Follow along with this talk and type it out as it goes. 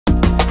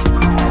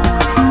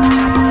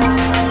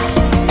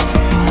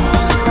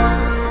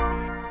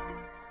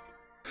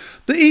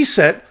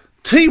ESET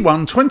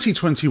T1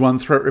 2021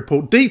 threat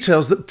report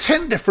details that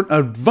 10 different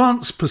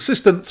advanced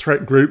persistent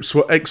threat groups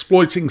were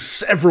exploiting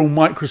several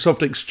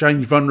Microsoft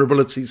Exchange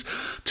vulnerabilities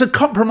to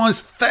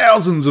compromise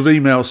thousands of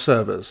email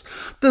servers.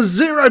 The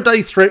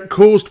zero-day threat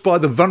caused by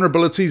the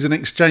vulnerabilities in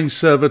Exchange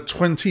Server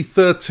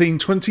 2013,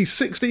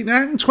 2016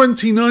 and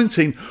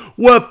 2019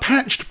 were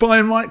patched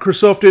by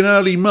Microsoft in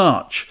early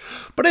March.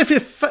 But if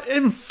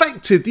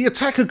infected, the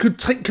attacker could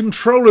take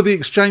control of the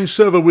Exchange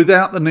server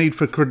without the need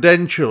for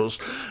credentials.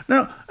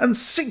 Now, and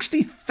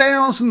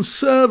 60,000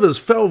 servers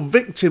fell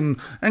victim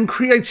and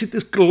created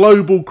this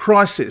global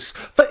crisis.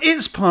 For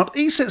its part,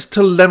 ESET's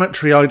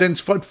telemetry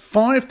identified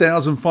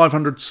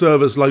 5,500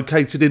 servers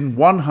located in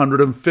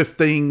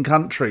 115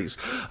 countries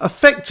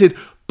affected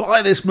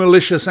by this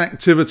malicious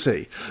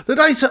activity. The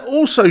data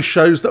also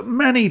shows that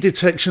many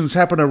detections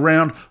happen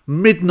around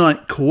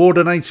midnight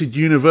coordinated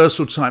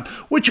universal time,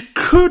 which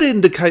could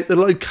indicate the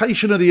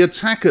location of the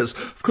attackers.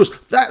 Of course,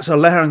 that's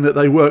allowing that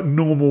they work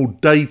normal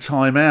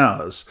daytime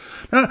hours.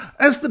 Now,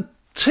 as the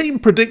team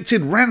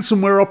predicted,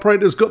 ransomware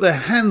operators got their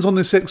hands on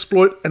this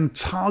exploit and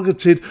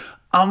targeted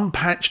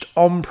unpatched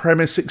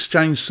on-premise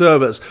Exchange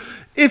servers.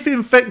 If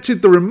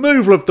infected, the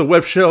removal of the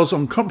web shells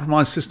on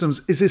compromised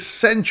systems is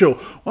essential.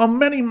 While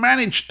many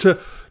managed to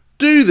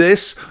do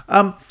this,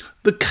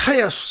 the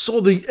chaos saw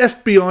the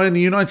FBI in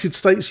the United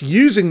States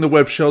using the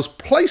web shells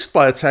placed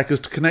by attackers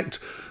to connect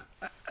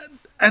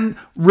and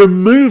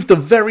remove the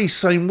very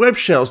same web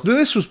shells. Now,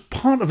 this was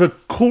part of a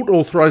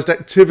court-authorized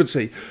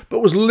activity, but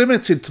was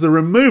limited to the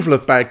removal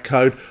of bad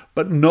code,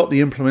 but not the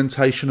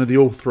implementation of the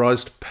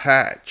authorized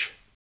patch.